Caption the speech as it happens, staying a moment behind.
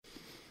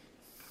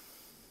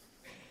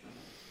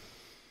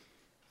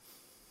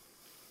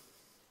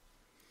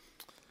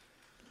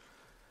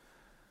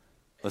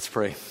Let's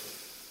pray.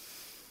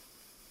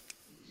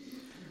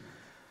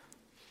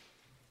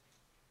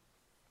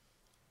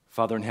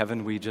 Father in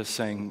heaven, we just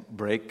sang,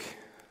 "Break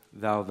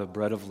thou the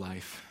bread of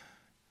life."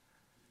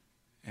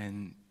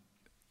 And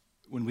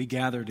when we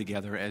gather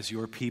together as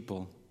your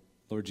people,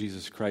 Lord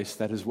Jesus Christ,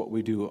 that is what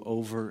we do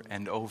over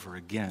and over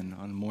again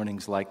on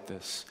mornings like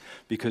this.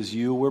 Because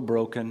you were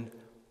broken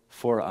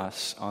for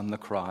us on the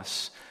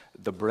cross,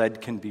 the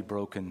bread can be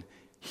broken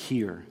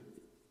here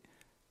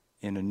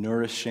in a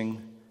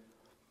nourishing,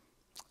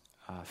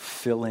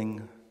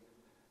 filling,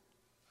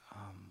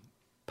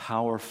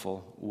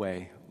 powerful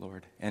way,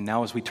 Lord. And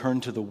now as we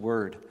turn to the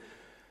Word,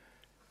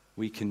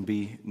 we can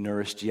be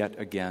nourished yet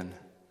again.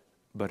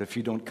 But if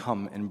you don't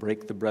come and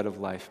break the bread of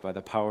life by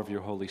the power of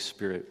your Holy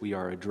Spirit, we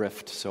are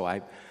adrift. So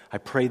I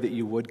pray that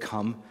you would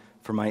come,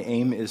 for my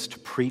aim is to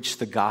preach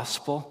the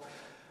gospel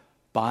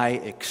by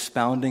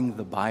expounding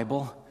the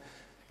Bible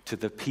to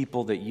the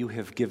people that you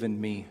have given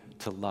me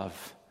to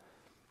love.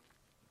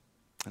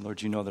 And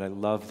Lord, you know that I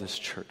love this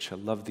church. I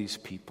love these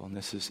people. And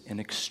this is an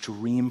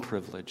extreme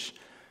privilege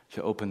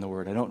to open the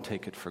Word. I don't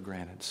take it for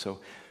granted. So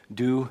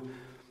do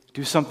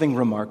something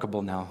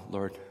remarkable now,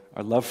 Lord.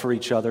 Our love for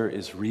each other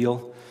is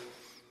real.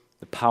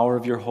 The power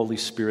of your Holy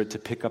Spirit to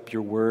pick up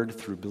your Word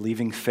through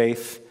believing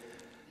faith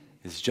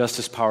is just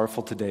as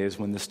powerful today as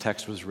when this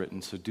text was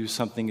written. So do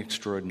something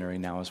extraordinary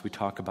now as we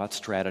talk about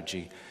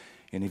strategy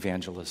in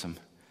evangelism.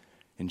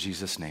 In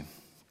Jesus' name,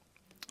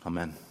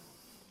 amen.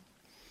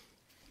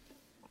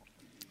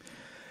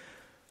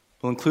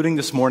 Well, including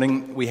this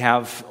morning, we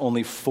have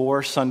only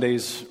 4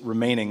 Sundays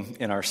remaining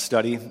in our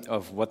study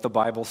of what the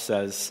Bible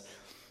says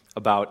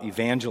about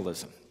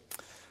evangelism.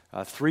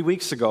 3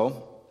 weeks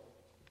ago,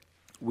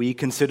 we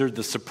considered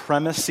the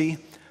supremacy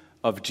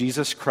of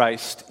Jesus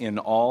Christ in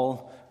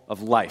all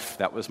of life.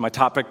 That was my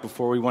topic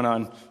before we went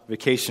on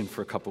vacation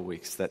for a couple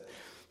weeks, that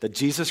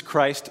Jesus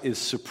Christ is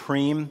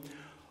supreme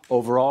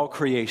over all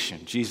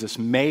creation. Jesus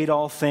made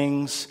all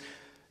things,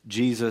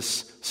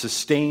 Jesus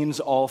sustains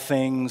all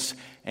things,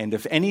 and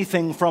if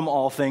anything from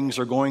all things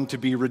are going to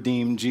be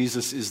redeemed,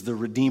 Jesus is the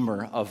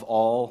Redeemer of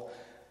all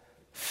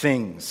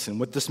things. And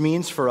what this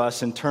means for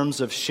us in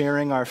terms of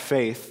sharing our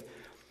faith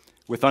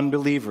with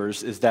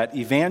unbelievers is that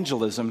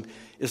evangelism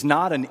is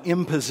not an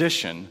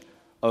imposition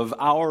of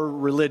our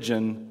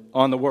religion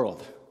on the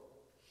world.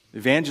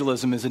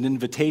 Evangelism is an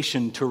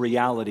invitation to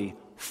reality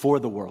for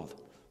the world.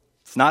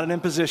 It's not an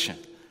imposition.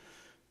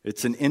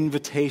 It's an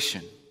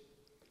invitation.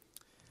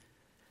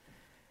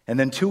 And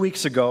then 2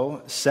 weeks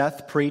ago,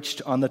 Seth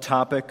preached on the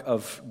topic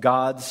of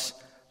God's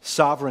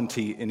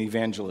sovereignty in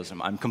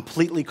evangelism. I'm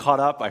completely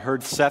caught up. I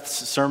heard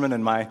Seth's sermon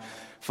in my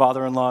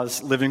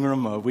father-in-law's living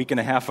room a week and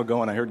a half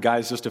ago, and I heard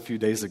Guy's just a few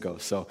days ago.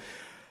 So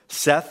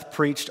Seth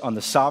preached on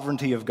the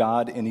sovereignty of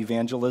God in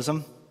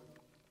evangelism.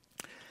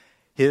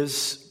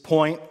 His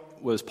point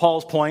was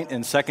Paul's point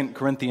in 2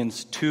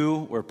 Corinthians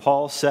 2, where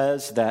Paul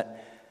says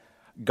that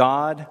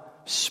God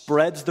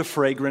spreads the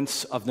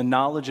fragrance of the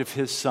knowledge of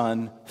his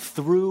Son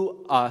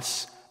through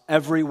us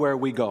everywhere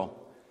we go.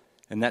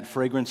 And that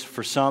fragrance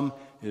for some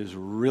is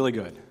really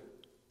good,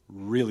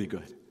 really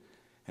good.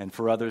 And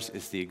for others,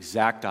 it's the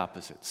exact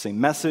opposite.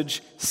 Same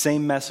message,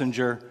 same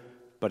messenger,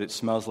 but it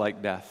smells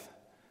like death.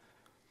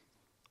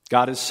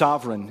 God is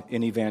sovereign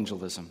in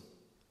evangelism.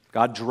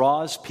 God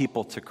draws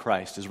people to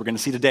Christ. As we're going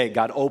to see today,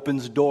 God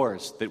opens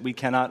doors that we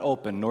cannot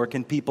open, nor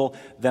can people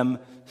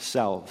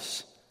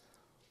themselves.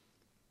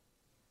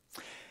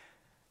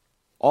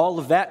 All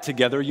of that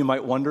together, you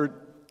might wonder,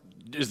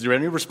 is there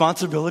any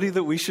responsibility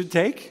that we should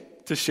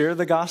take to share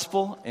the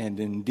gospel? And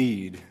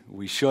indeed,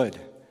 we should.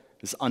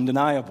 It's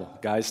undeniable.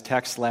 Guy's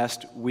text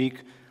last week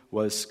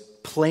was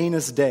plain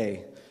as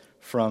day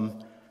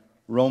from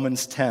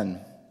Romans 10.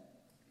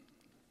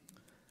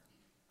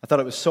 I thought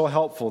it was so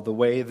helpful the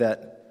way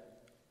that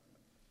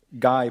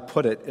Guy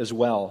put it as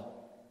well,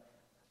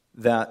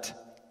 that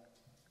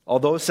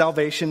although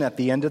salvation at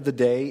the end of the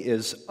day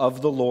is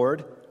of the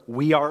Lord,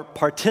 we are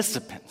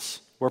participants.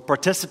 We're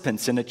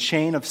participants in a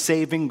chain of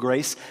saving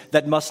grace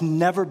that must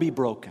never be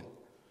broken.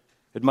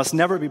 It must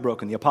never be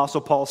broken. The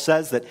Apostle Paul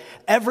says that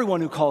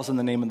everyone who calls on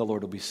the name of the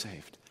Lord will be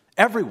saved.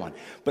 Everyone.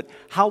 But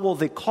how will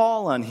they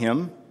call on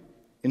him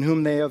in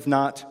whom they have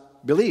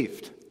not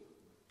believed?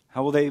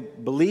 How will they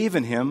believe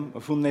in him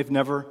of whom they've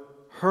never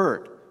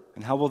heard?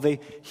 And how will they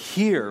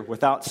hear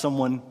without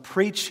someone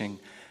preaching?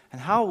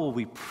 And how will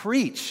we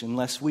preach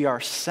unless we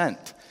are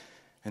sent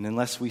and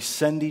unless we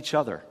send each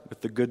other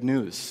with the good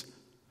news?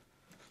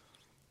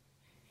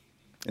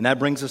 And that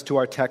brings us to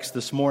our text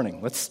this morning.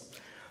 Let's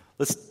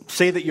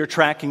say that you're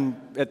tracking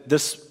at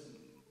this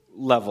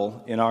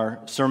level in our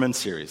sermon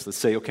series. Let's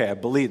say, okay, I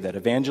believe that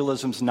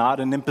evangelism's not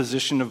an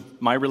imposition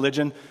of my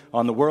religion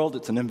on the world.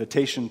 It's an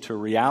invitation to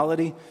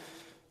reality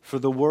for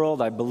the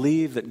world. I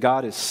believe that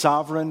God is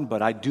sovereign,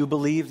 but I do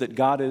believe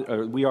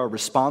that we are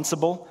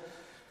responsible.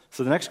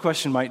 So the next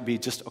question might be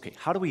just, okay,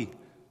 how do we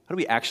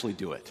actually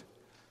do it?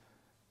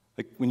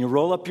 Like when you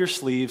roll up your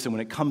sleeves and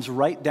when it comes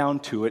right down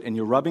to it and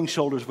you're rubbing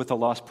shoulders with a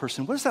lost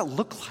person, what does that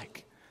look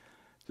like?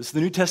 Does the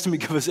New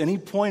Testament give us any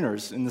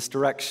pointers in this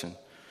direction?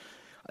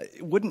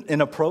 Wouldn't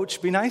an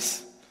approach be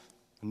nice?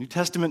 A New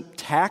Testament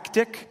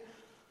tactic?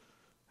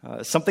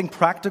 Something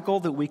practical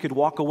that we could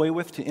walk away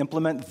with to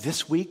implement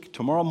this week,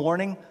 tomorrow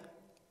morning,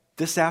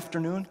 this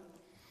afternoon?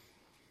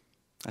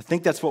 I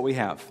think that's what we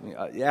have.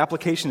 The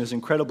application is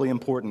incredibly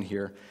important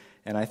here,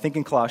 and I think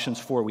in Colossians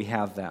 4 we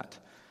have that.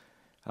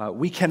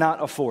 We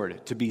cannot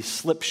afford to be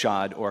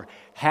slipshod or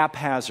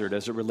haphazard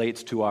as it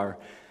relates to our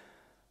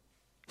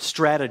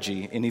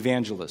strategy in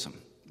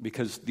evangelism,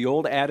 because the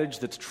old adage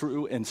that's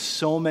true in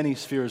so many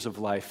spheres of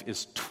life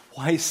is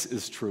twice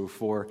as true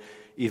for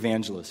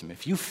evangelism.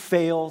 If you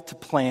fail to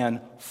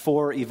plan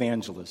for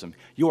evangelism,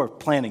 you are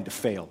planning to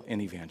fail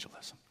in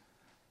evangelism.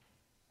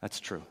 That's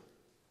true.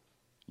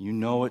 You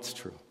know it's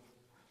true.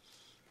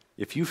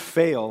 If you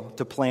fail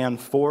to plan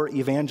for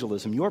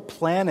evangelism, you're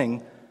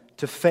planning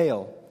to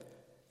fail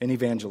in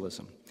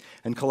evangelism.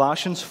 And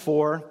Colossians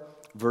 4,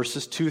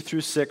 verses 2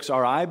 through 6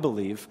 are, I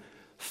believe,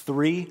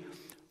 3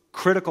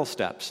 critical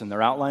steps, and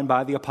they're outlined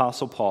by the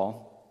Apostle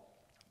Paul,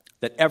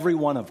 that every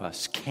one of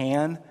us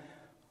can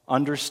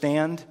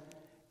understand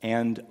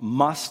and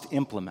must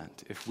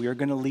implement if we are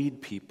going to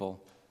lead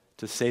people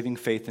to saving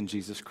faith in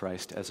Jesus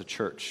Christ as a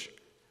church.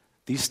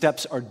 These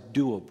steps are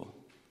doable,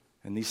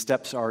 and these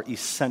steps are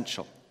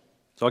essential.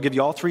 So I'll give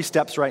you all 3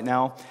 steps right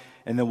now,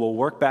 and then we'll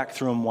work back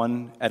through them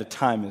one at a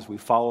time as we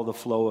follow the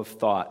flow of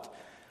thought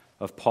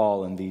of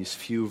Paul in these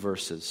few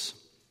verses.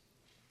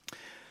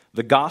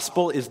 The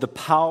gospel is the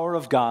power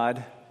of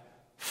God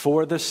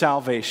for the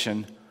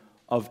salvation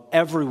of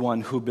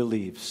everyone who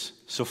believes.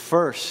 So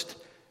first,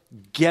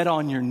 get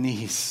on your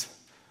knees.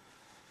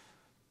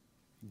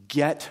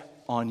 Get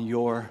on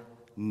your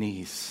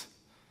knees.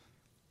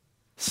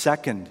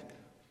 Second,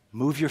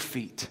 move your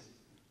feet.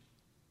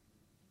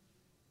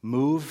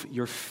 Move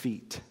your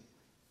feet.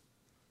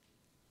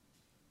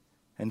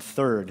 And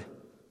third,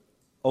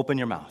 open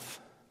your mouth.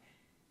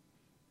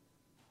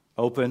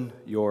 Open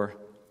your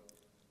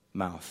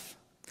mouth.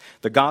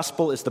 The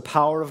gospel is the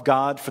power of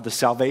God for the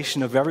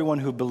salvation of everyone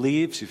who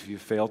believes. If you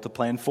fail to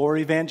plan for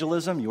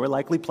evangelism, you are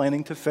likely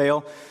planning to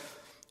fail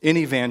in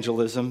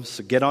evangelism.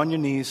 So get on your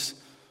knees,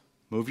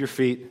 move your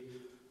feet,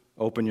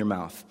 open your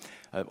mouth.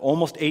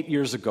 Almost 8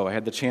 years ago, I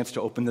had the chance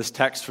to open this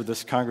text for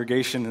this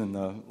congregation in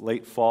the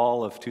late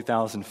fall of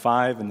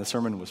 2005, and the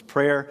sermon was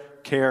prayer,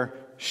 care,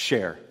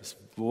 share. It's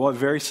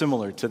very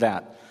similar to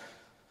that.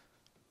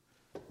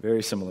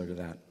 Very similar to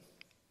that.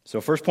 So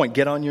first point,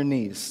 get on your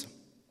knees.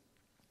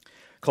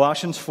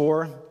 Colossians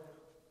 4,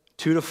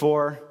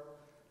 2-4,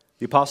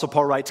 the Apostle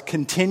Paul writes,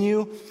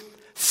 continue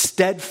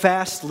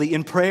steadfastly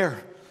in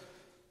prayer,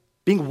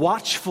 being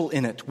watchful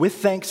in it with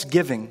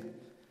thanksgiving.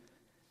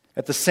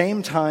 At the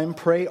same time,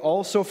 pray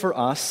also for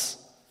us,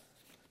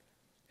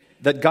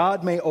 that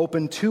God may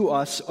open to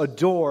us a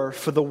door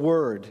for the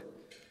word,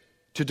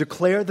 to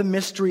declare the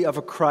mystery of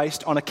a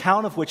Christ, on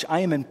account of which I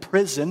am in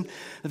prison,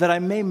 that I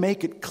may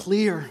make it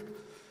clear,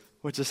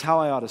 which is how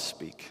I ought to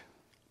speak.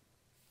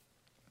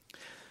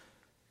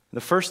 The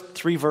first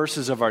 3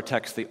 verses of our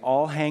text, they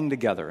all hang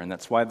together, and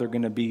that's why they're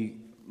going to be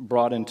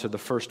brought into the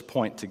first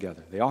point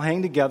together. They all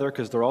hang together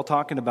because they're all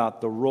talking about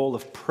the role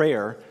of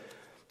prayer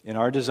in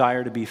our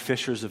desire to be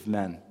fishers of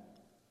men.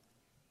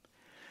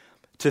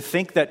 To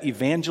think that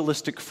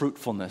evangelistic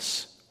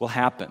fruitfulness will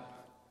happen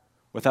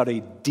without a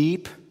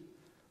deep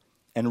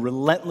and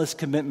relentless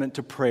commitment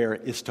to prayer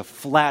is to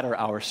flatter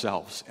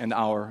ourselves and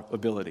our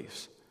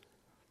abilities.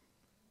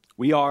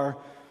 We are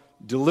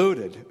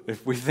deluded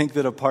if we think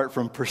that apart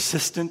from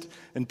persistent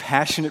and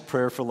passionate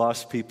prayer for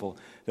lost people,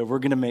 that we're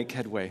going to make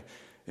headway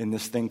in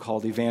this thing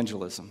called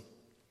evangelism.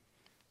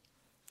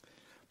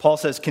 Paul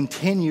says,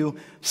 continue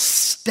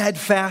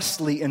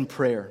steadfastly in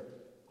prayer.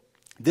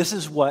 This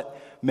is what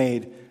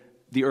made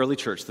the early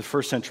church, the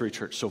first century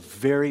church, so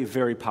very,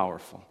 very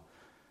powerful.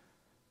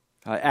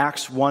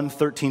 Acts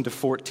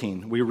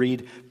 1:13-14, we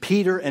read,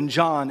 Peter and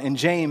John and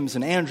James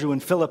and Andrew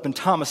and Philip and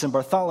Thomas and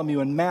Bartholomew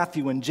and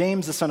Matthew and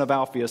James the son of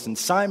Alphaeus and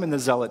Simon the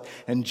Zealot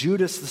and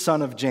Judas the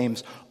son of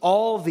James,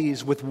 all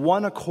these with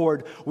one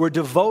accord were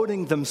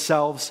devoting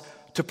themselves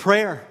to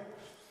prayer.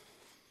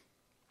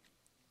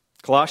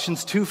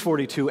 Colossians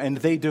 2:42, and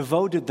they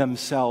devoted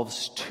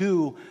themselves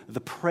to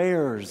the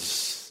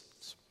prayers.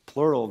 It's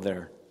plural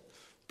there.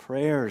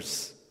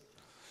 Prayers.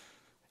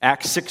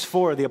 Acts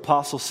 6:4, the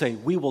apostles say,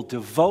 we will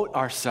devote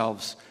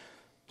ourselves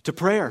to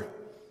prayer.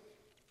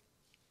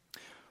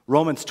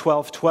 Romans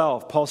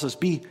 12:12, Paul says,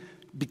 be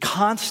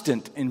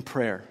constant in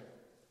prayer.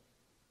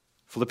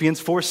 Philippians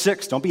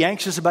 4:6, don't be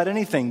anxious about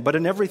anything, but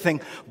in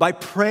everything, by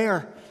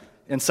prayer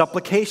and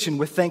supplication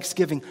with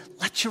thanksgiving,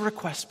 let your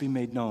requests be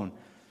made known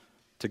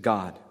to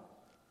God.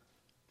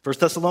 1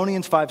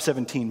 Thessalonians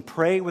 5:17,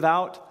 pray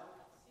without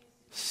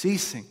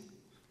ceasing.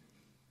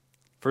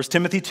 1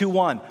 Timothy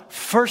 2:1,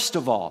 first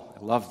of all,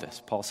 I love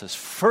this, Paul says,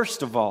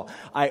 first of all,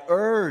 I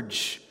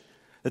urge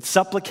that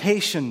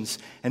supplications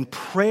and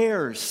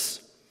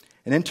prayers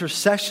and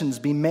intercessions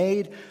be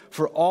made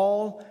for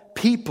all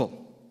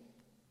people.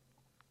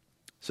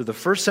 So the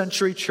first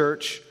century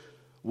church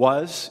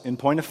was, in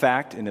point of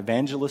fact, an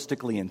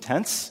evangelistically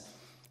intense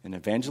and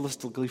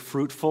evangelistically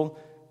fruitful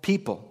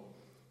people.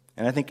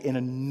 And I think an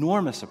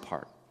enormous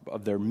part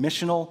of their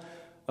missional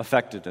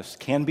effectiveness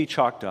can be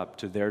chalked up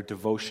to their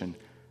devotion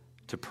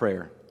to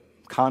prayer.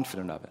 I'm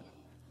confident of it.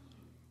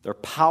 Their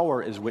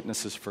power as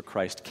witnesses for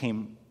Christ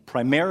came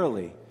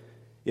primarily,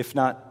 if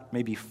not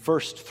maybe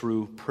first,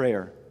 through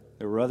prayer.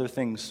 There were other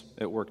things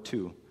at work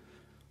too.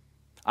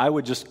 I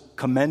would just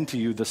commend to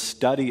you the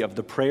study of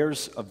the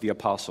prayers of the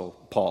Apostle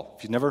Paul.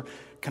 If you've never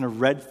kind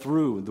of read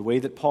through the way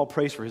that Paul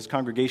prays for his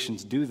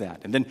congregations, do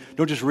that. And then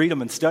don't just read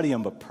them and study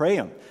them, but pray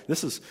them.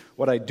 This is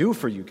what I do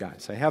for you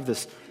guys. I have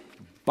this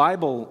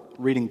Bible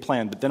reading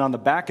plan, but then on the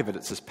back of it,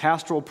 it says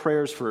pastoral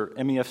prayers for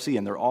MEFC,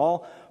 and they're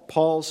all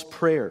Paul's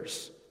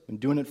prayers. I've been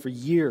doing it for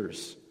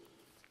years.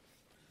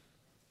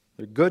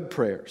 They're good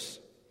prayers.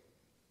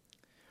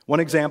 One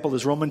example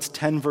is Romans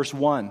 10, verse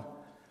 1.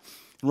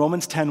 In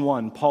Romans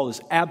 10:1, Paul is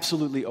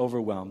absolutely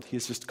overwhelmed. He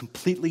is just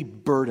completely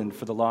burdened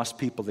for the lost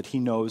people that he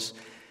knows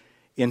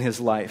in his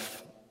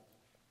life.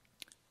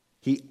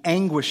 He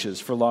anguishes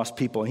for lost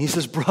people. And he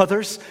says,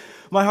 brothers,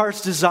 my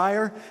heart's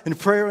desire and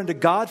prayer unto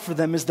God for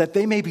them is that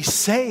they may be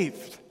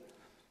saved.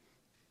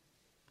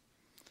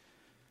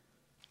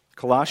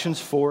 Colossians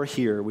 4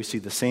 here, we see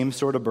the same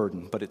sort of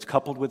burden, but it's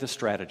coupled with a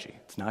strategy.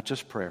 It's not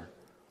just prayer.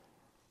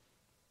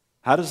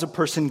 How does a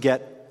person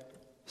get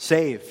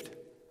saved?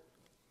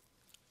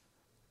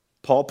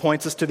 Paul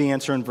points us to the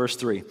answer in verse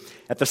 3.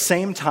 At the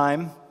same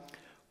time,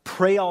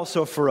 pray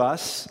also for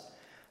us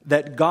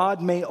that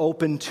God may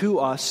open to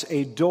us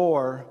a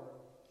door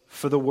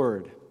for the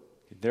word.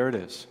 There it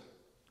is.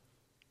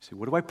 See,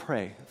 what do I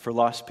pray for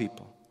lost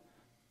people?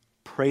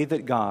 Pray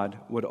that God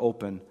would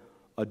open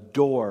a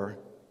door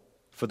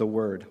for the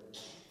word.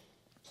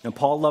 And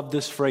Paul loved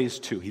this phrase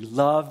too. He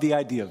loved the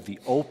idea of the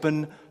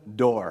open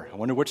door. I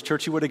wonder which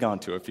church he would have gone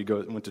to if he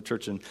went to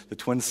church in the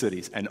Twin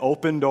Cities. An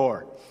open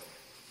door.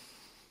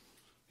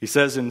 He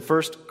says in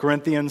 1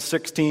 Corinthians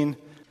 16,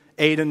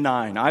 8 and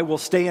 9, I will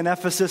stay in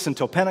Ephesus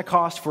until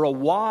Pentecost, for a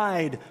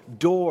wide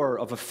door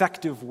of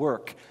effective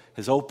work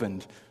has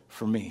opened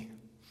for me.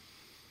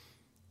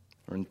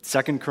 Or in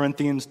 2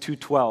 Corinthians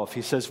 2:12,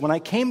 he says, when I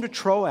came to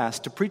Troas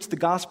to preach the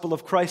gospel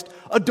of Christ,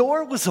 a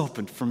door was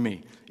opened for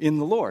me in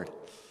the Lord.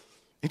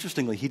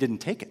 Interestingly, he didn't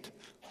take it.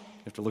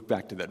 You have to look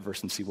back to that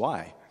verse and see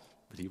why.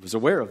 But he was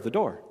aware of the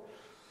door.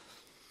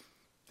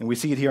 And we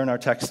see it here in our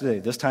text today.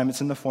 This time it's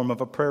in the form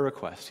of a prayer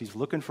request. He's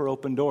looking for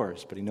open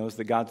doors, but he knows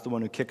that God's the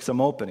one who kicks them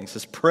open. He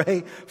says,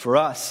 pray for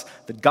us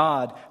that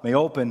God may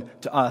open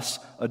to us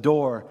a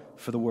door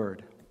for the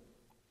word.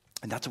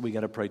 And that's what we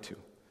got to pray to.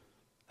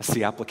 That's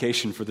the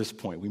application for this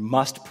point. We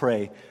must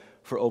pray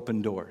for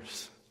open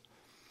doors.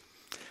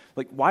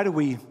 Like, why do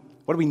we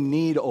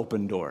need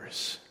open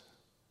doors?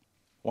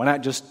 Why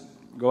not just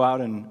go out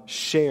and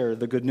share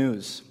the good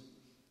news?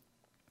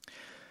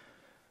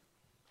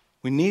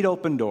 We need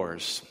open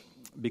doors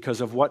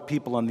because of what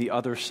people on the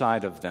other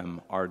side of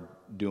them are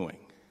doing.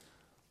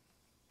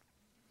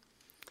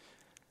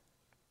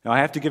 Now, I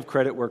have to give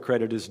credit where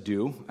credit is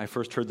due. I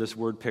first heard this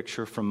word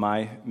picture from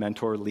my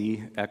mentor,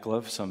 Lee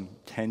Ecklev, some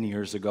 10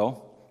 years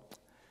ago.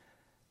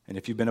 And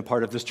if you've been a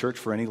part of this church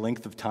for any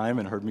length of time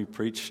and heard me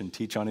preach and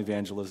teach on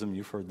evangelism,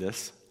 you've heard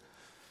this.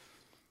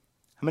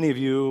 How many of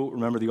you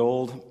remember the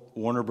old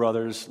Warner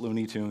Brothers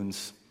Looney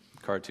Tunes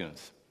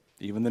cartoons?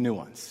 Even the new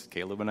ones.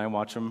 Caleb and I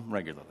watch them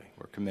regularly.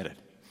 We're committed.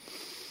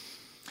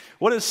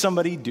 What does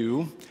somebody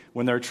do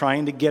when they're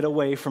trying to get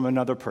away from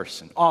another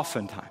person?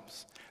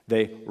 Oftentimes,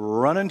 they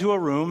run into a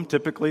room,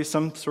 typically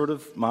some sort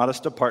of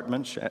modest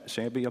apartment,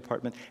 shabby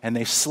apartment, and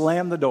they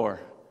slam the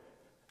door.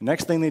 The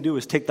next thing they do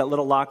is take that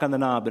little lock on the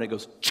knob, and it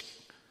goes, chick.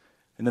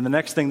 And then the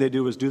next thing they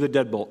do is do the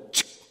deadbolt,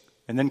 chick.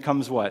 And then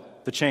comes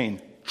what? The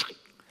chain. Chick.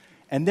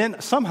 And then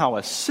somehow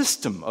a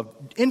system of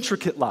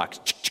intricate locks,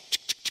 chick, chick,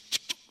 chick, chick,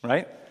 chick,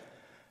 right?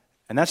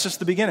 And that's just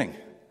the beginning.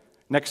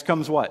 Next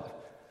comes what?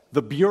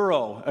 The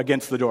bureau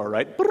against the door,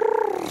 right?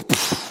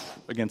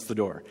 Against the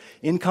door.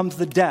 In comes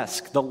the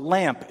desk. The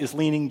lamp is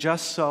leaning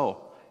just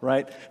so,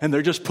 right? And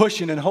they're just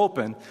pushing and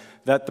hoping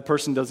that the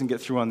person doesn't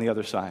get through on the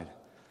other side.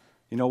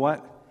 You know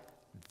what?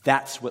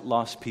 That's what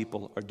lost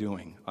people are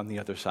doing on the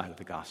other side of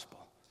the gospel.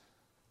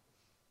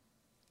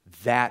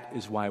 That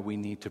is why we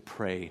need to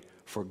pray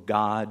for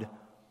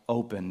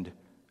God-opened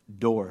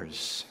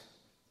doors.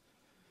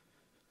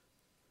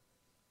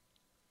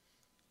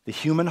 The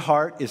human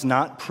heart is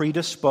not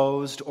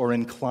predisposed or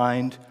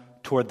inclined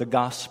toward the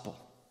gospel.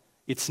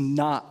 It's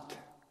not.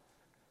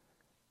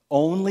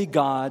 Only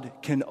God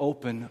can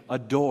open a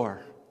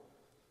door.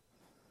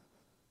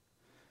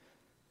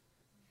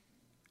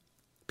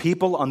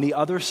 People on the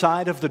other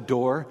side of the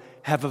door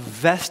have a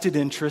vested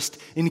interest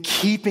in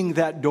keeping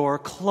that door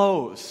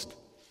closed.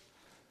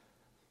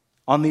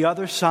 On the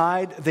other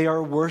side, they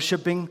are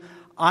worshiping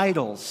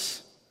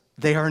idols.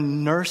 They are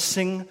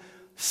nursing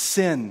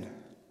sin.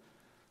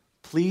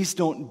 Please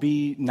don't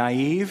be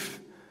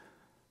naive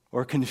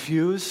or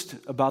confused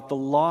about the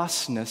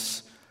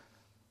lostness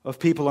of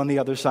people on the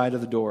other side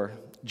of the door.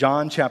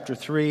 John chapter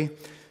 3,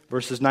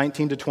 verses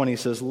 19 to 20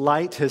 says,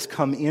 light has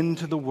come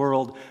into the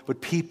world,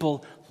 but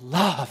people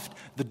loved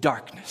the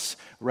darkness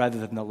rather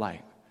than the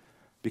light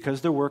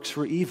because their works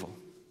were evil.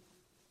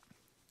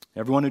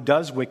 Everyone who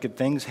does wicked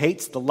things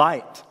hates the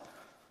light,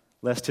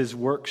 lest his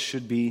works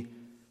should be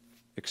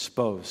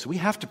exposed. So we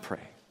have to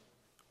pray.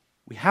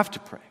 We have to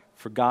pray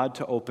for God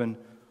to open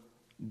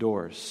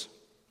doors.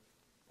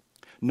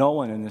 No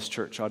one in this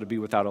church ought to be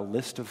without a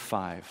list of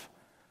 5.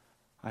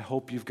 I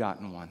hope you've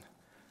gotten one.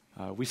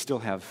 We still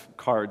have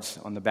cards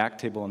on the back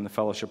table in the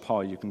fellowship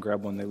hall. You can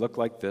grab one. They look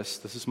like this.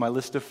 This is my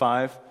list of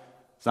 5.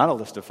 It's not a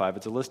list of 5.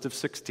 It's a list of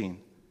 16.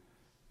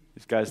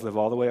 These guys live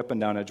all the way up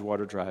and down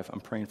Edgewater Drive.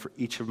 I'm praying for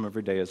each of them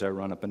every day as I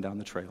run up and down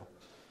the trail.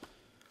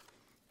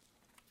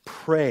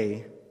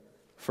 Pray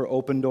for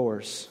open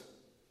doors.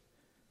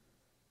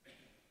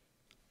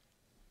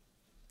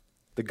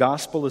 The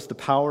gospel is the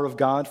power of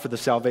God for the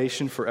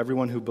salvation for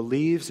everyone who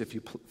believes. If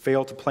you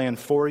fail to plan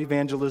for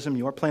evangelism,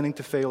 you are planning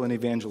to fail in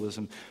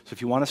evangelism. So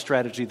if you want a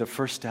strategy, the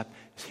first step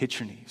is hit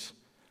your knees.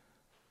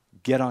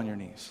 Get on your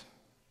knees.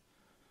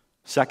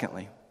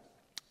 Secondly,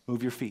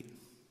 move your feet.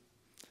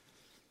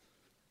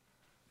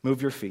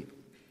 Move your feet.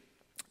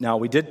 Now,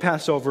 we did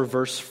pass over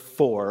verse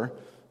 4,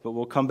 but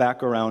we'll come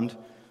back around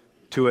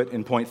to it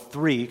in point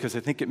 3 because I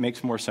think it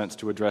makes more sense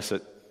to address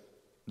it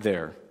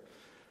there.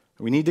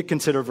 We need to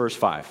consider verse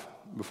 5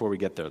 before we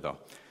get there, though.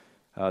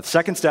 The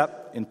second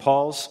step in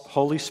Paul's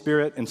Holy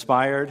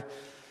Spirit-inspired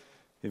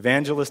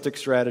evangelistic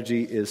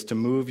strategy is to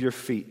move your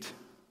feet.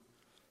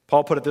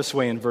 Paul put it this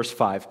way in verse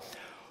 5.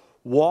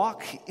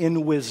 Walk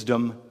in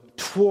wisdom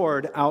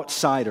toward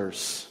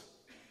outsiders,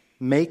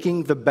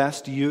 making the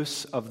best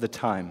use of the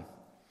time.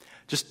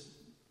 Just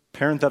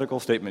parenthetical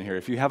statement here.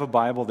 If you have a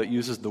Bible that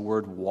uses the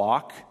word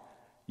walk,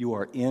 you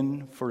are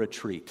in for a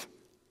treat.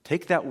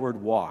 Take that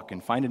word walk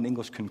and find an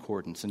English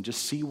concordance and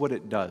just see what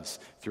it does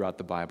throughout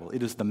the Bible.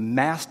 It is the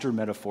master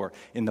metaphor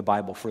in the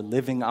Bible for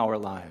living our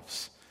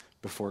lives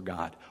before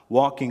God,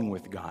 walking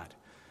with God,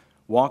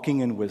 walking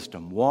in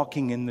wisdom,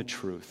 walking in the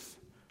truth,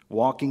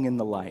 walking in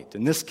the light.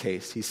 In this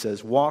case, he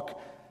says,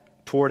 walk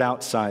toward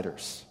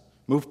outsiders.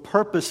 Move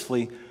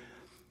purposefully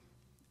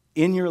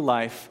in your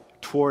life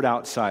toward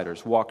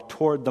outsiders. Walk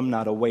toward them,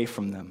 not away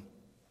from them.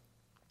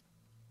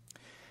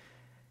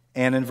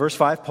 And in verse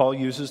 5, Paul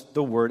uses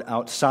the word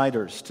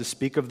outsiders to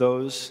speak of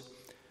those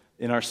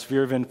in our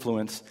sphere of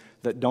influence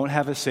that don't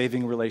have a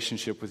saving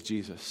relationship with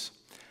Jesus.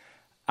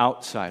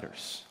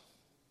 Outsiders.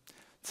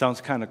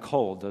 Sounds kind of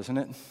cold, doesn't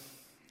it?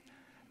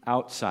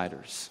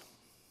 Outsiders.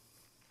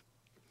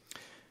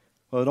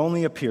 Well, it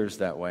only appears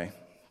that way.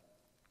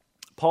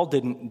 Paul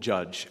didn't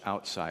judge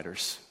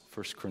outsiders.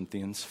 1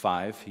 Corinthians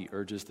 5, he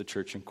urges the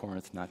church in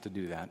Corinth not to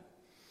do that.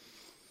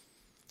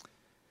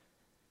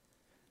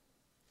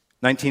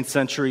 19th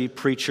century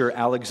preacher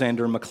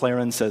Alexander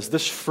McLaren says,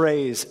 this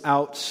phrase,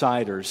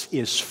 outsiders,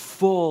 is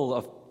full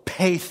of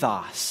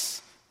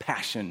pathos,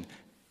 passion,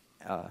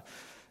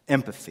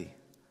 empathy.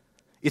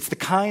 It's the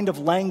kind of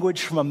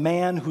language from a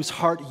man whose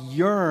heart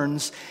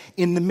yearns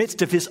in the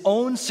midst of his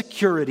own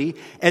security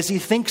as he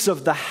thinks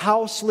of the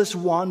houseless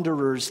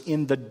wanderers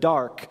in the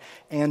dark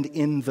and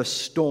in the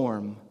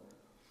storm.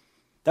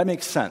 That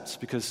makes sense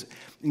because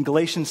in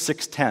Galatians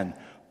 6:10,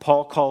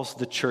 Paul calls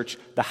the church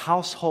the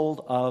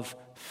household of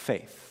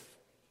faith.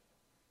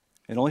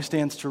 It only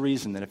stands to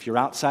reason that if you're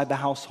outside the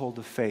household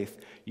of faith,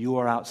 you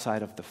are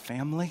outside of the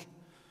family,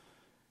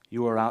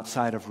 you are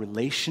outside of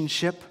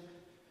relationship,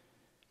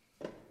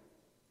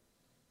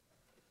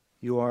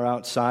 you are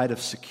outside of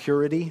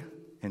security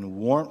and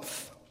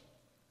warmth.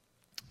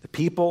 The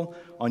people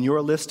on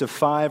your list of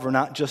 5 are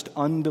not just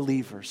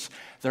unbelievers,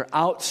 they're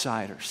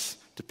outsiders.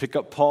 To pick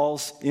up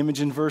Paul's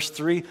image in verse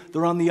 3,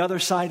 they're on the other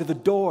side of the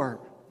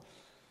door.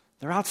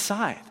 They're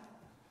outside.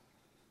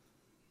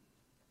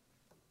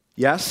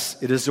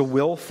 Yes, it is a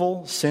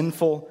willful,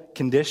 sinful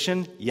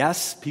condition.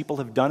 Yes, people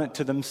have done it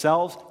to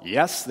themselves.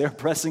 Yes, they're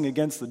pressing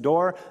against the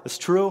door. That's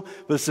true,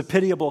 but it's a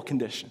pitiable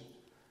condition.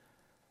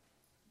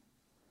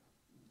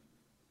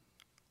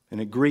 And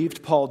it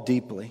grieved Paul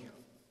deeply.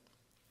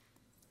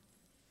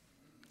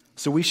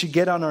 So we should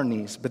get on our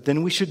knees, but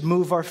then we should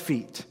move our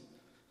feet.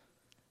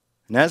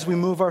 And as we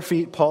move our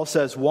feet, Paul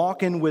says,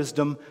 walk in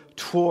wisdom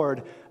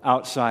toward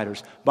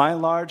outsiders. By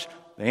and large,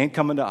 they ain't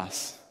coming to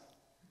us.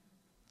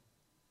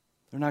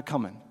 They're not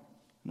coming. I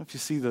don't know if you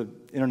see the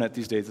internet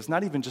these days. It's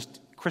not even just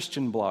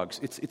Christian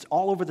blogs. It's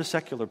all over the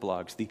secular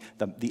blogs.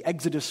 The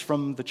exodus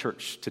from the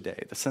church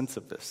today, the sense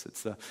of this.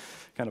 It's a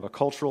kind of a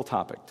cultural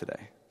topic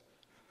today.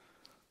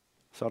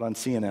 Saw it on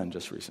CNN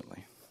just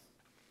recently.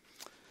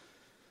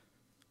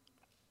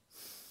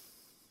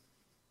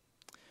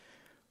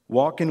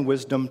 Walk in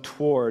wisdom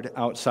toward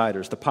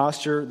outsiders. The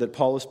posture that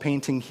Paul is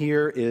painting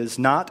here is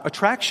not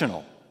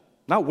attractional,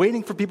 not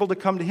waiting for people to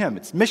come to him.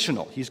 It's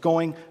missional. He's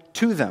going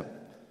to them.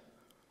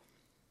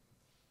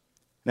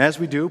 And as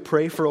we do,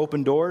 pray for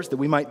open doors that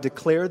we might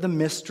declare the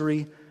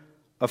mystery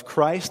of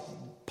Christ.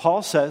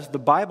 Paul says, the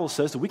Bible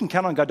says that we can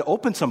count on God to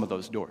open some of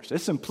those doors.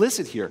 It's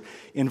implicit here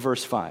in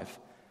verse 5,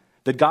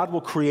 that God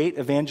will create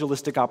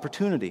evangelistic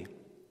opportunity.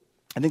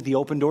 I think the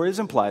open door is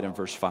implied in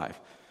verse 5.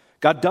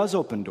 God does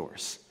open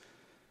doors.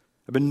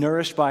 I've been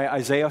nourished by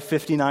Isaiah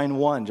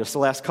 59:1 just the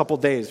last couple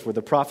days where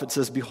the prophet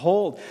says,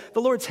 behold, the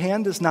Lord's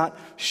hand is not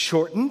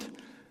shortened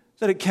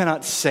that it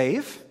cannot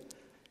save.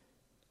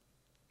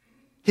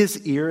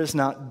 His ear is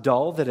not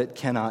dull that it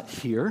cannot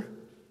hear.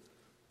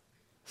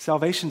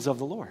 Salvation's of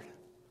the Lord.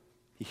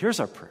 He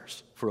hears our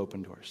prayers for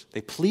open doors.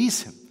 They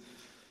please him.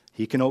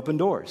 He can open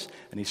doors,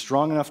 and he's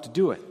strong enough to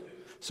do it.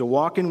 So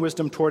walk in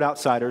wisdom toward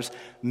outsiders,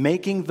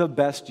 making the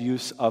best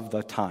use of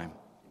the time.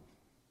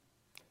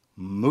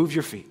 Move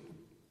your feet.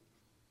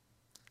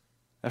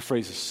 That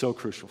phrase is so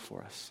crucial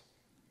for us.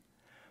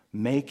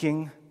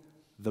 Making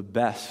the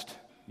best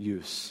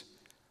use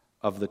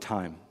of the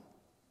time.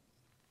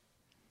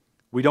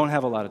 We don't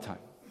have a lot of time.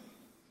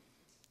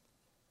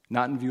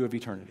 Not in view of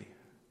eternity.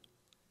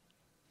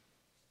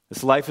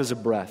 This life is a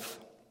breath.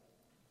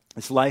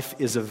 This life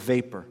is a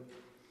vapor.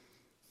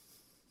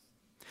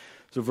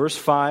 So verse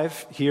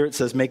 5 here, it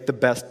says, make the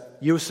best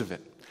use of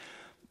it.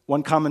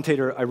 One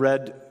commentator I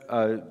read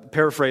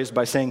paraphrased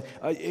by saying,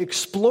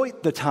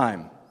 exploit the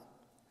time.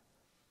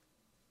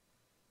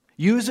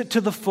 Use it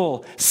to the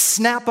full.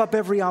 Snap up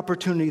every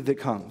opportunity that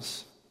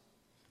comes.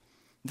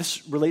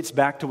 This relates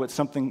back to what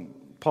something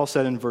Paul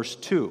said in verse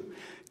 2.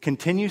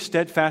 Continue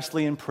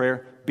steadfastly in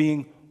prayer,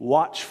 being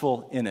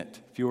watchful in it.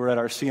 If you were at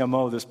our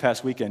CMO this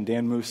past weekend,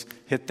 Dan Moose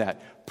hit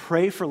that.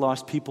 Pray for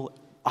lost people,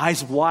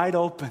 eyes wide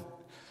open,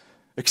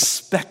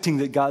 expecting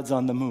that God's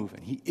on the move.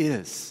 And He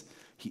is.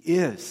 He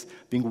is.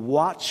 Being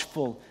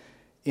watchful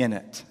in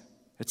it.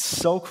 It's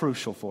so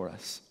crucial for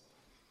us.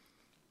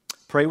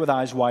 Pray with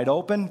eyes wide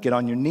open, get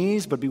on your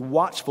knees, but be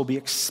watchful, be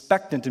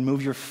expectant, and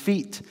move your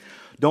feet.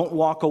 Don't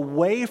walk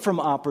away from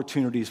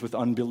opportunities with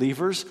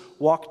unbelievers.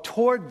 Walk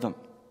toward them.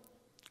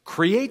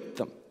 Create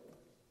them.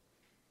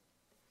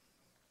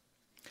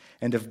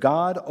 And if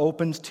God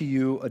opens to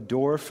you a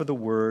door for the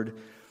word,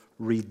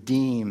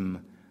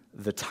 redeem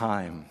the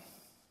time.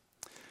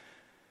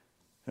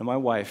 And my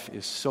wife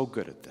is so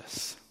good at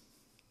this.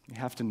 You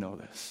have to know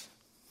this.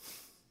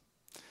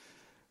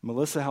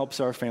 Melissa helps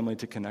our family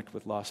to connect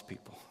with lost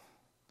people.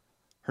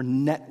 Her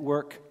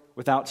network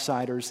with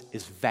outsiders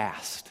is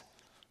vast.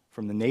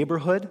 From the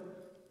neighborhood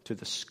to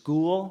the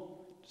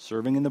school,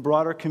 serving in the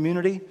broader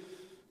community,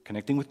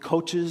 connecting with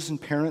coaches and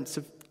parents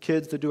of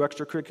kids that do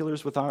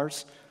extracurriculars with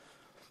ours.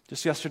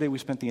 Just yesterday, we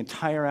spent the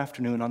entire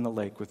afternoon on the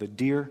lake with a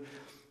dear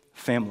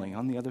family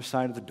on the other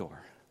side of the door,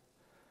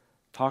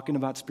 talking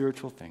about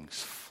spiritual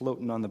things,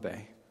 floating on the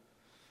bay.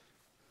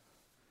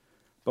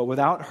 But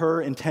without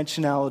her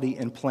intentionality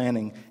and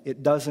planning,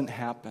 it doesn't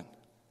happen.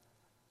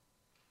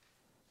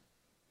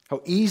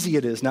 How easy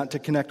it is not to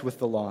connect with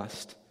the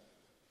lost.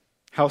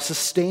 How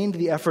sustained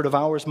the effort of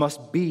ours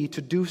must be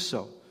to do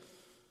so.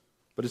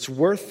 But it's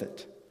worth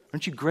it.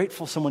 Aren't you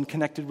grateful someone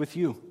connected with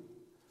you?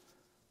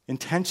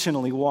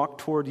 Intentionally walk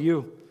toward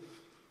you.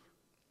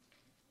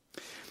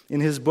 In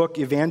his book,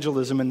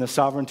 Evangelism and the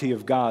Sovereignty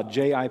of God,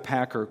 J.I.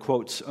 Packer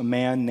quotes a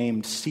man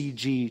named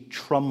C.G.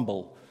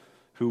 Trumbull,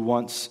 who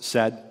once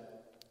said,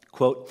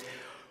 quote,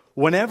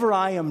 "Whenever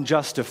I am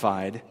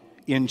justified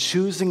in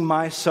choosing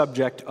my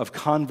subject of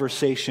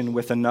conversation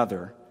with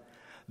another,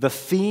 the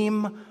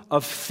theme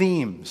of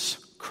themes,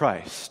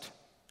 Christ,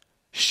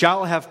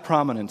 shall have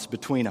prominence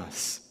between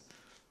us,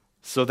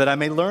 so that I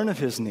may learn of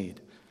his need,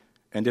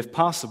 and if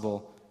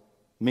possible,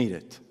 meet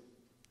it."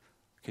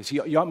 Okay,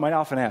 so you might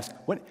often ask,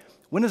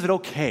 when is it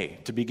okay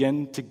to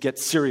begin to get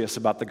serious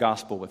about the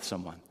gospel with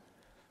someone?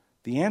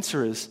 The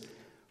answer is,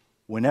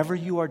 whenever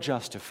you are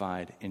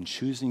justified in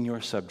choosing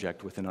your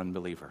subject with an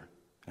unbeliever.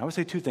 And I would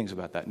say two things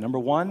about that. Number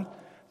one,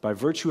 by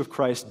virtue of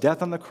Christ's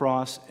death on the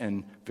cross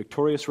and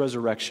victorious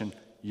resurrection,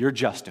 you're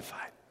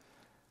justified.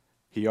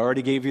 He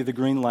already gave you the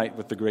green light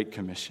with the Great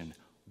Commission.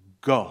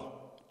 Go.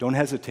 Don't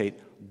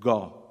hesitate.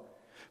 Go.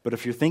 But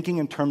if you're thinking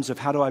in terms of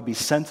how do I be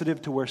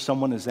sensitive to where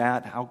someone is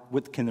at,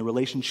 what can the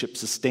relationship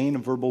sustain a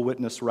verbal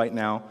witness right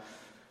now,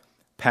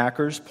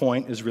 Packer's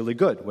point is really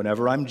good.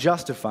 Whenever I'm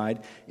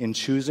justified in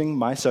choosing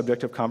my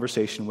subject of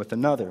conversation with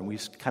another, and we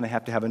kind of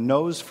have to have a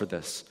nose for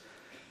this.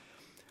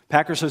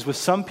 Packer says, with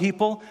some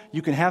people,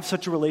 you can have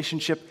such a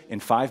relationship in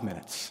 5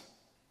 minutes.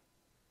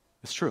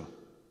 It's true.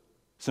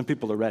 Some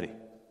people are ready.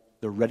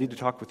 They're ready to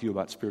talk with you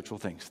about spiritual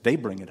things. They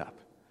bring it up.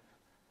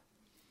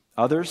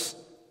 Others,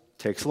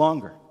 takes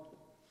longer.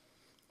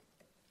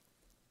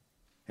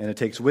 And it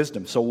takes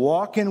wisdom. So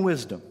walk in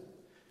wisdom.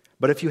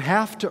 But if you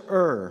have to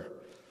err,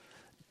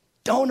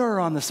 don't err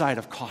on the side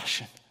of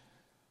caution.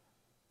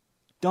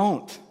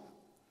 Don't.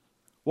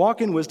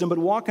 Walk in wisdom, but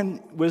walk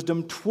in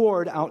wisdom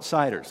toward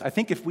outsiders. I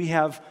think if we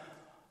have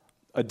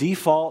a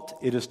default,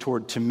 it is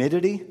toward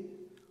timidity,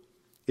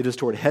 it is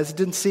toward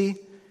hesitancy,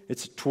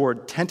 it's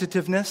toward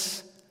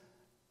tentativeness.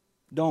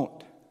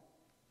 Don't.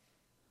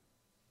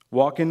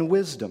 Walk in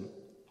wisdom.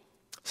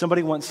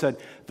 Somebody once said,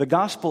 the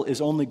gospel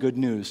is only good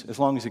news as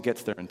long as it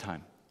gets there in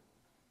time.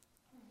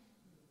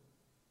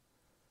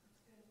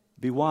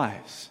 Be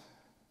wise.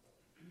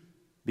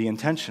 Be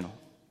intentional.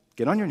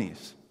 Get on your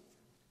knees.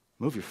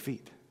 Move your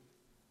feet.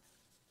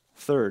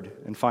 Third,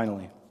 and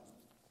finally,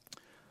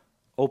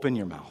 open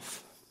your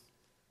mouth.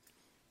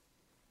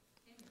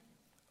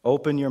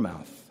 Open your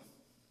mouth.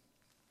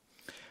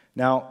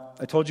 Now,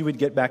 I told you we'd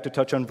get back to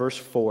touch on verse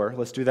 4.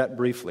 Let's do that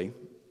briefly.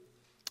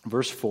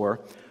 Verse 4.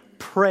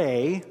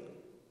 pray,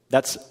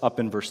 that's up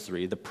in verse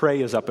 3. The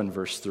pray is up in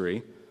verse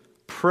 3.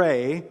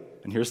 Pray,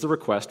 and here's the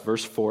request,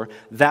 verse 4,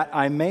 that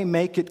I may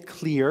make it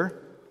clear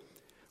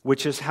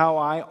which is how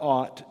I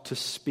ought to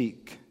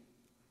speak.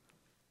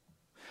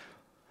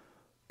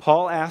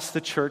 Paul asked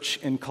the church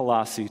in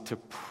Colossae to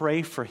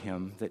pray for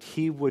him that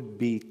he would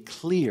be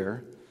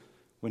clear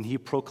when he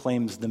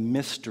proclaims the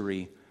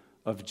mystery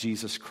of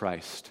Jesus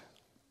Christ.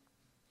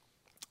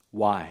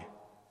 Why?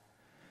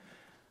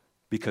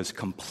 Because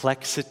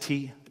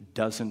complexity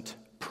doesn't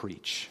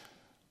preach.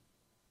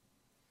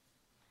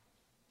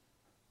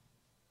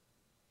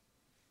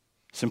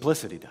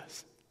 Simplicity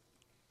does.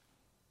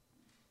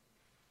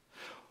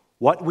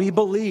 What we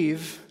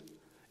believe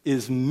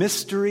is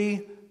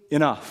mystery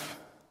enough.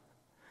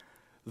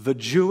 The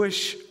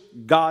Jewish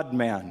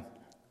God-man,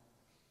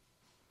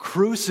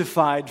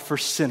 crucified for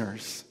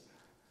sinners,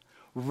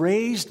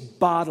 raised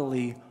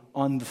bodily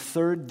on the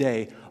third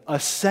day,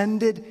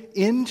 ascended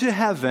into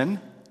heaven,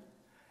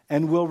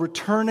 and will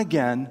return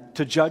again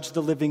to judge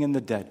the living and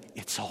the dead.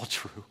 It's all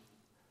true.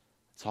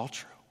 It's all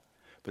true.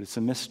 But it's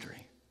a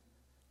mystery.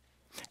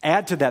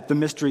 Add to that the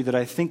mystery that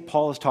I think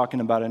Paul is talking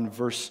about in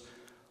verse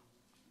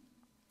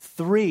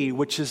 3,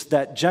 which is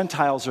that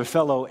Gentiles are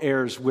fellow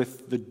heirs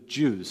with the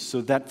Jews,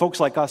 so that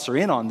folks like us are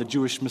in on the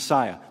Jewish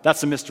Messiah.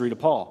 That's a mystery to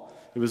Paul.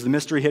 It was the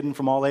mystery hidden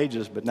from all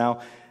ages, but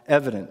now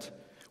evident.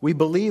 We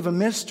believe a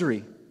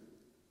mystery.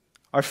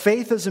 Our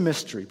faith is a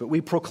mystery, but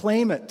we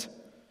proclaim it.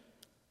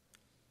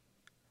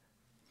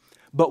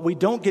 But we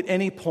don't get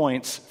any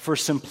points for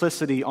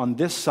simplicity on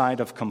this side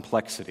of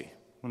complexity.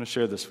 I want to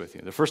share this with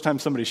you. The first time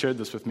somebody shared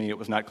this with me, it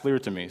was not clear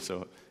to me,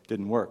 so it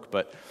didn't work.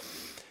 But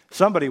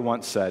somebody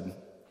once said,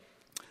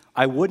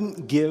 I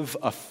wouldn't give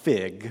a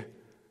fig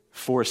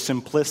for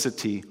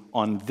simplicity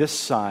on this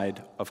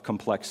side of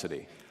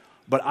complexity,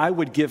 but I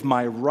would give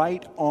my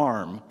right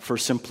arm for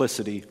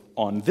simplicity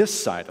on this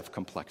side of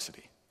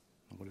complexity.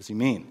 What does he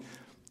mean?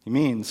 He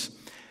means,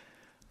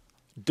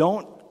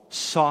 don't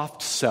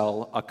soft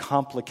sell a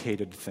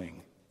complicated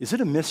thing. Is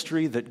it a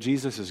mystery that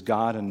Jesus is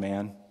God and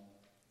man?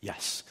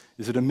 Yes.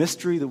 Is it a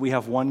mystery that we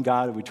have one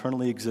God who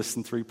eternally exists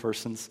in three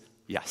persons?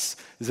 Yes.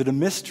 Is it a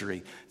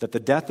mystery that the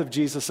death of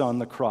Jesus on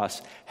the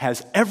cross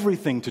has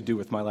everything to do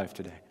with my life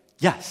today?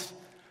 Yes.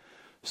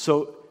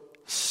 So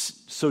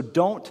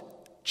don't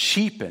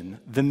cheapen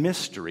the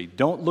mystery.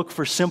 Don't look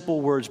for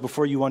simple words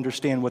before you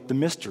understand what the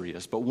mystery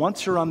is. But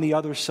once you're on the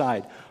other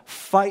side,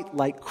 fight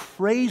like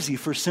crazy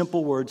for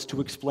simple words to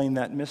explain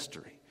that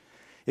mystery.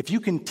 If you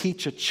can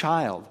teach a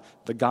child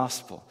the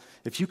gospel,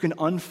 if you can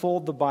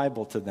unfold the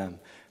Bible to them,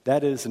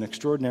 that is an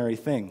extraordinary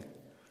thing.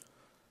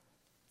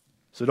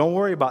 So don't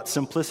worry about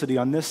simplicity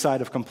on this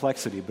side of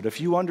complexity, but if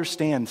you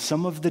understand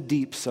some of the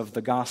deeps of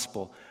the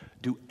gospel,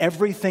 do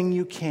everything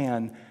you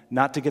can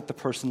not to get the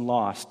person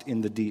lost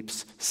in the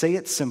deeps. Say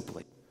it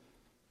simply.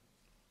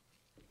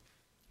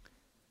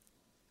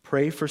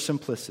 Pray for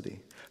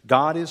simplicity.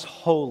 God is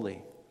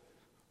holy.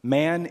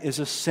 Man is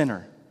a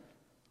sinner.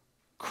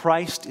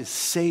 Christ is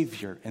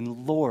Savior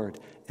and Lord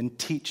and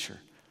teacher.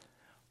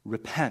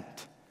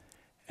 Repent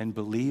and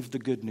believe the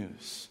good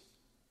news.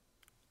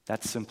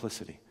 That's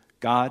simplicity.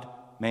 God,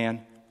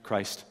 man,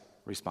 Christ,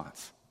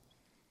 response.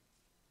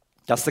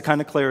 That's the kind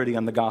of clarity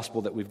on the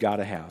gospel that we've got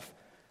to have.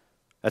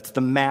 That's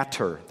the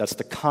matter. That's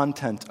the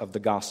content of the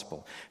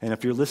gospel. And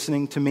if you're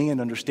listening to me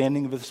and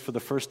understanding this for the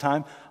first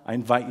time, I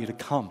invite you to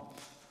come.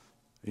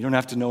 You don't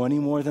have to know any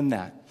more than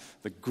that.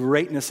 The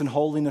greatness and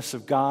holiness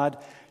of God,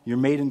 you're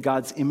made in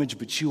God's image,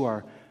 but you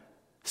are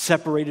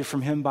separated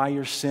from Him by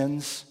your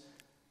sins.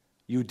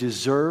 You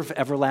deserve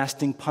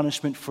everlasting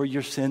punishment for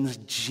your sins.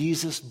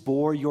 Jesus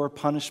bore your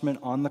punishment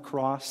on the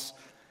cross.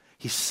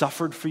 He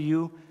suffered for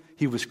you.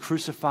 He was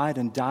crucified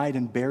and died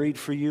and buried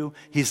for you.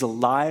 He's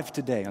alive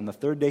today. On the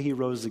third day, He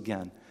rose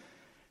again.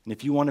 And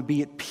if you want to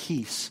be at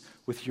peace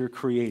with your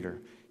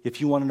Creator, if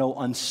you want to know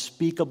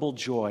unspeakable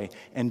joy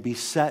and be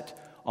set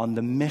on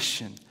the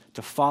mission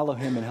to follow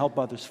Him and help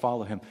others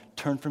follow Him,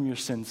 turn from your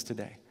sins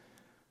today.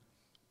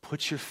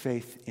 Put your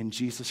faith in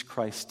Jesus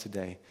Christ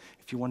today.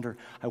 If you wonder,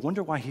 I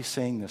wonder why He's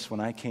saying this when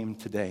I came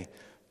today,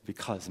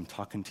 because I'm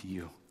talking to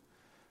you.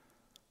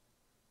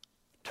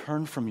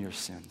 Turn from your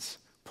sins.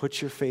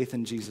 Put your faith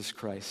in Jesus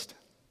Christ.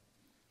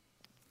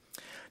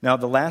 Now,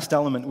 the last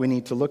element we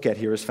need to look at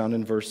here is found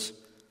in verse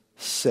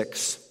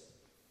 6.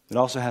 It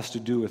also has to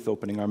do with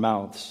opening our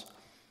mouths.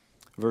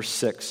 Verse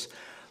 6.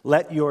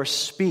 Let your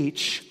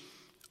speech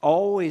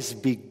always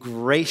be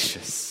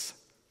gracious,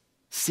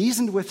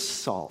 seasoned with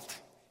salt,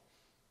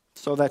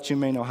 so that you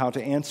may know how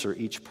to answer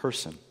each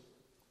person.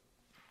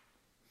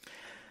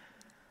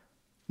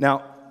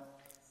 Now,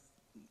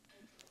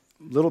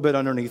 a little bit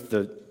underneath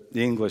the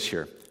English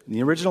here. In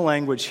the original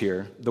language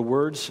here, the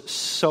words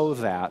so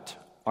that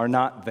are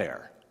not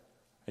there.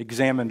 I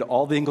examined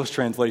all the English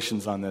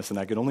translations on this, and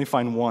I could only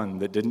find one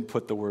that didn't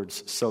put the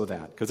words so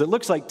that. Because it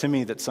looks like to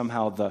me that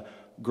somehow the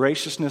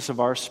graciousness of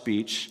our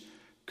speech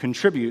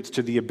contributes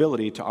to the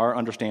ability to our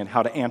understand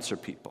how to answer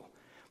people.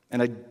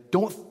 And I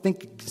don't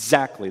think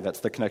exactly that's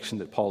the connection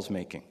that Paul's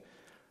making.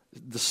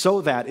 The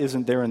 "so that"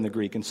 isn't there in the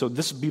Greek, and so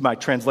this would be my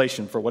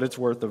translation for what it's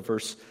worth of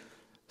verse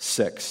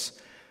 6.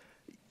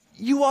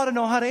 You ought to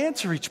know how to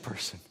answer each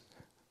person.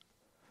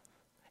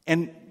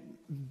 And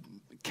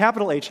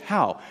capital H,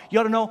 how? You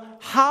ought to know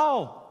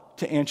how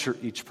to answer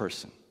each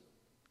person.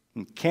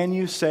 And can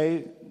you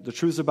say the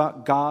truths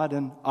about God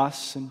and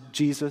us and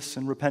Jesus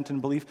and repent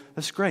and believe?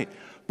 That's great.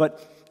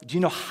 But do you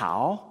know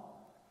how?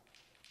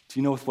 Do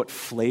you know with what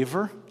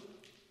flavor?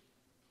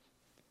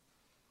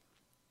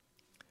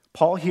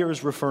 Paul here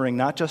is referring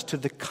not just to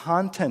the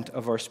content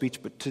of our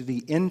speech, but to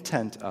the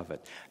intent of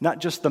it. Not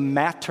just the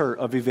matter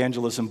of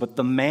evangelism, but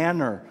the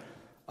manner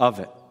of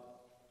it.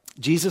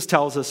 Jesus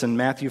tells us in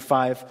Matthew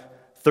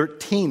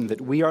 5:13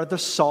 that we are the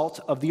salt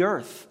of the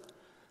earth.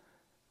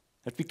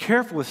 You have to be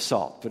careful with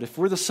salt, but if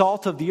we're the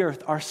salt of the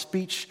earth, our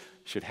speech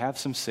should have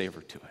some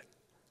savor to it.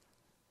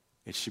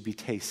 It should be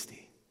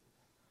tasty.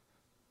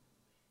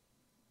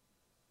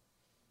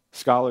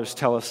 Scholars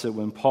tell us that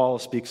when Paul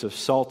speaks of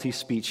salty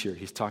speech here,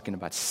 he's talking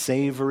about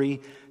savory,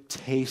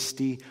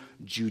 tasty,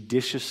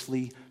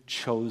 judiciously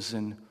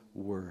chosen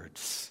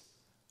words.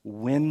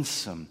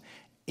 Winsome,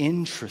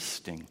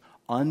 interesting,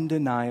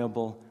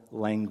 undeniable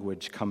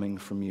language coming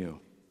from you.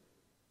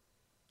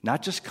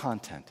 Not just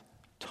content,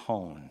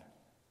 tone.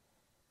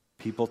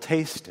 People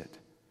taste it,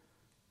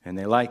 and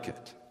they like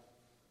it.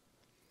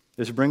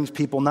 This brings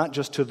people not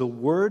just to the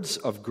words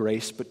of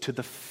grace, but to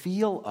the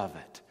feel of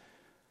it,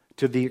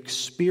 to the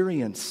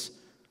experience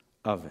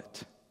of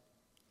it.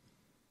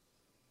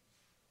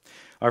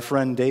 Our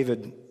friend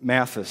David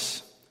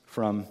Mathis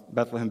from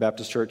Bethlehem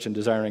Baptist Church and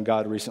Desiring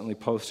God recently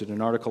posted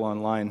an article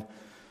online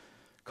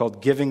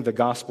called Giving the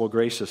Gospel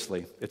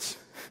Graciously. It's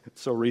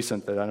so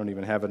recent that I don't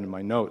even have it in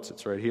my notes.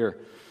 It's right here.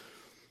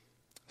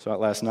 Saw it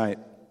last night.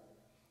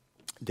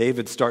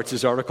 David starts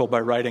his article by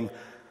writing,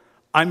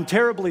 "I'm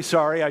terribly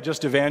sorry I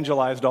just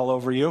evangelized all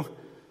over you."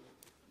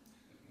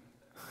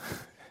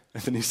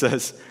 And then he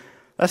says,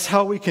 "That's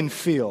how we can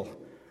feel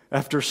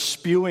after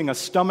spewing a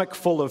stomach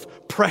full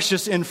of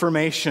precious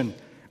information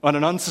on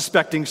an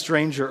unsuspecting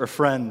stranger or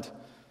friend.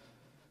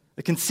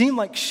 It can seem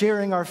like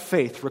sharing our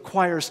faith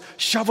requires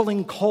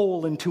shoveling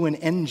coal into an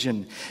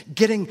engine,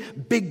 getting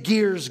big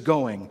gears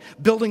going,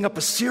 building up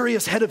a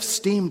serious head of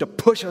steam to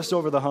push us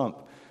over the hump."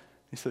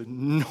 He said,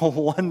 "No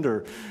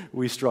wonder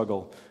we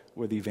struggle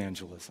with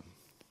evangelism."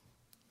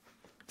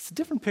 It's a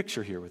different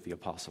picture here with the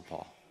Apostle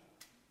Paul.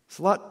 It's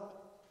a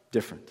lot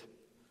different.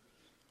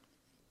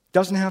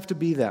 Doesn't have to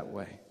be that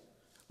way.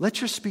 Let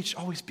your speech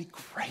always be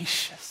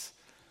gracious,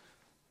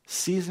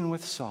 seasoned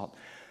with salt.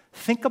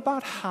 Think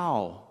about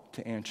how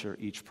to answer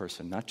each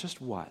person, not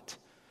just what.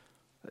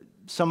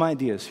 Some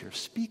ideas here.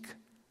 Speak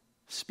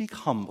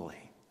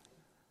humbly.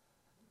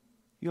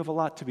 You have a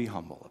lot to be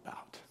humble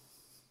about.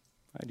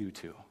 I do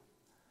too.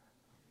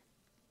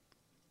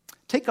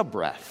 Take a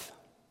breath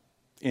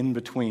in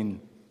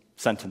between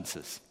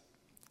sentences.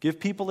 Give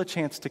people a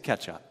chance to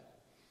catch up.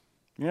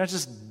 You're not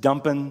just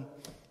dumping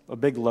a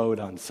big load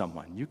on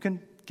someone. You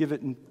can give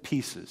it in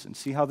pieces and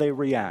see how they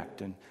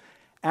react and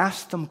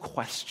ask them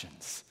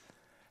questions.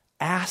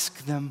 Ask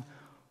them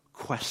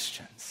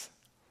questions.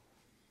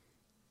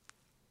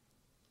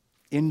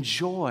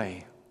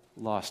 Enjoy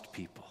lost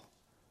people.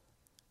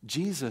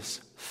 Jesus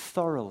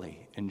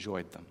thoroughly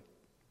enjoyed them.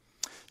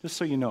 Just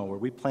so you know, where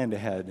we plan to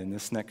head in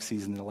this next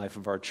season in the life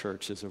of our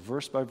church is a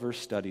verse-by-verse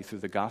study through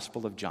the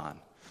Gospel of John.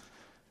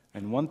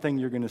 And one thing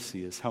you're going to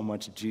see is how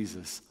much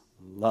Jesus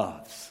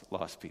loves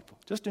lost people.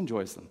 Just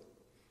enjoys them.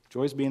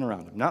 Enjoys being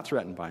around them, not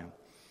threatened by them.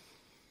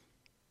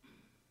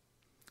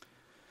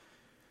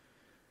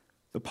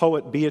 The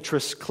poet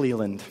Beatrice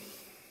Cleland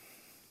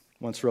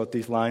once wrote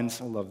these lines.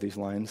 I love these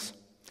lines.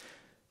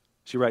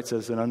 She writes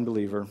as an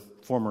unbeliever,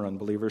 former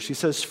unbeliever. She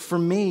says, "For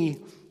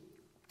me,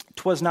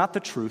 'twas not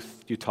the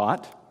truth you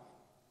taught,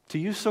 to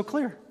you so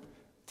clear,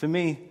 to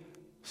me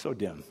so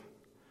dim.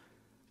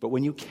 But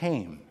when you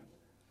came,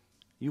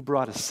 you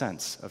brought a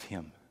sense of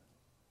him."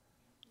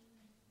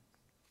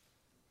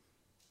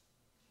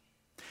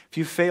 If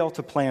you fail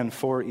to plan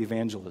for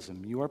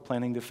evangelism, you are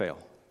planning to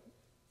fail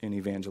in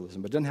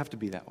evangelism, but it doesn't have to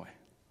be that way.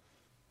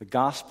 The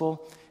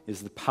gospel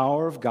is the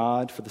power of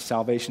God for the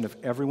salvation of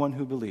everyone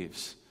who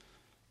believes.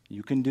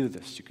 You can do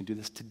this. You can do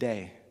this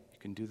today. You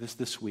can do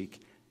this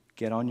week.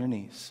 Get on your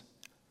knees.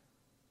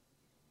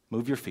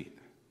 Move your feet.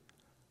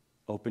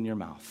 Open your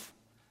mouth.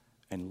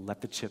 And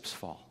let the chips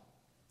fall.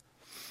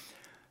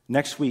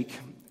 Next week,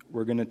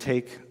 we're going to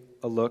take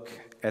a look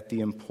at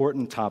the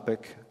important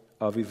topic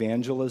of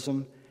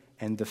evangelism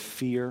and the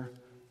fear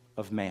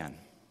of man.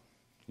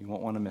 You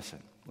won't want to miss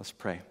it. Let's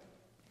pray.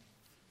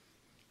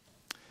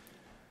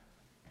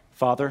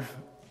 Father,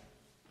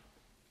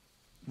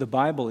 the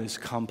Bible is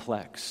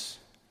complex.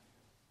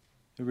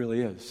 It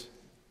really is.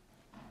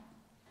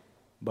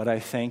 But I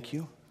thank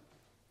you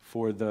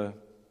for the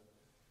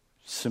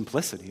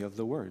simplicity of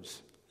the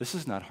words. This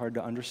is not hard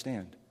to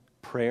understand.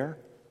 Prayer,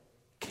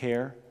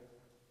 care,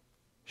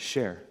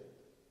 share.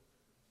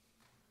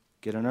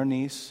 Get on our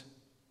knees,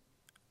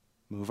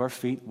 move our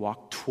feet,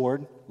 walk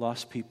toward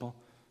lost people,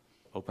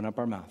 open up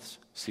our mouths,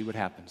 see what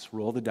happens,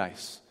 roll the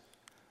dice.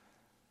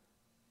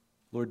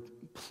 Lord,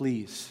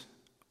 please,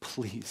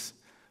 please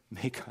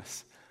make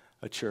us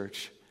a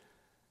church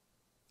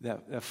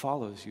that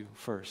follows you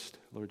first,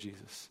 Lord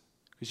Jesus.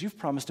 Because you've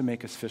promised to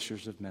make us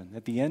fishers of men.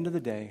 At the end of the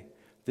day,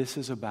 this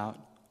is about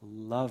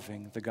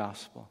loving the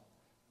gospel,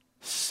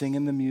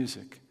 singing the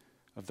music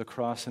of the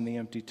cross and the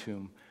empty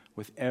tomb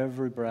with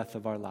every breath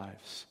of our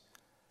lives.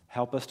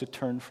 Help us to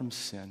turn from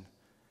sin.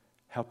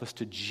 Help us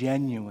to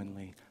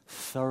genuinely,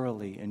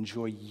 thoroughly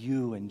enjoy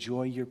you,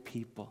 enjoy your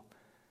people,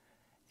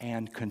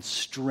 and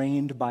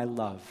constrained by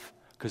love,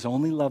 because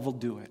only love will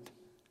do it.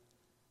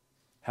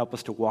 Help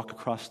us to walk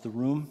across the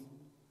room,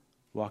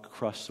 walk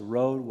across the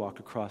road, walk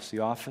across the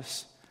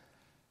office,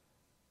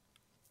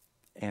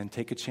 and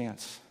take a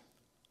chance.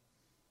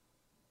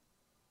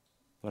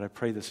 Lord, I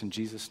pray this in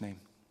Jesus' name.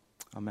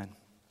 Amen.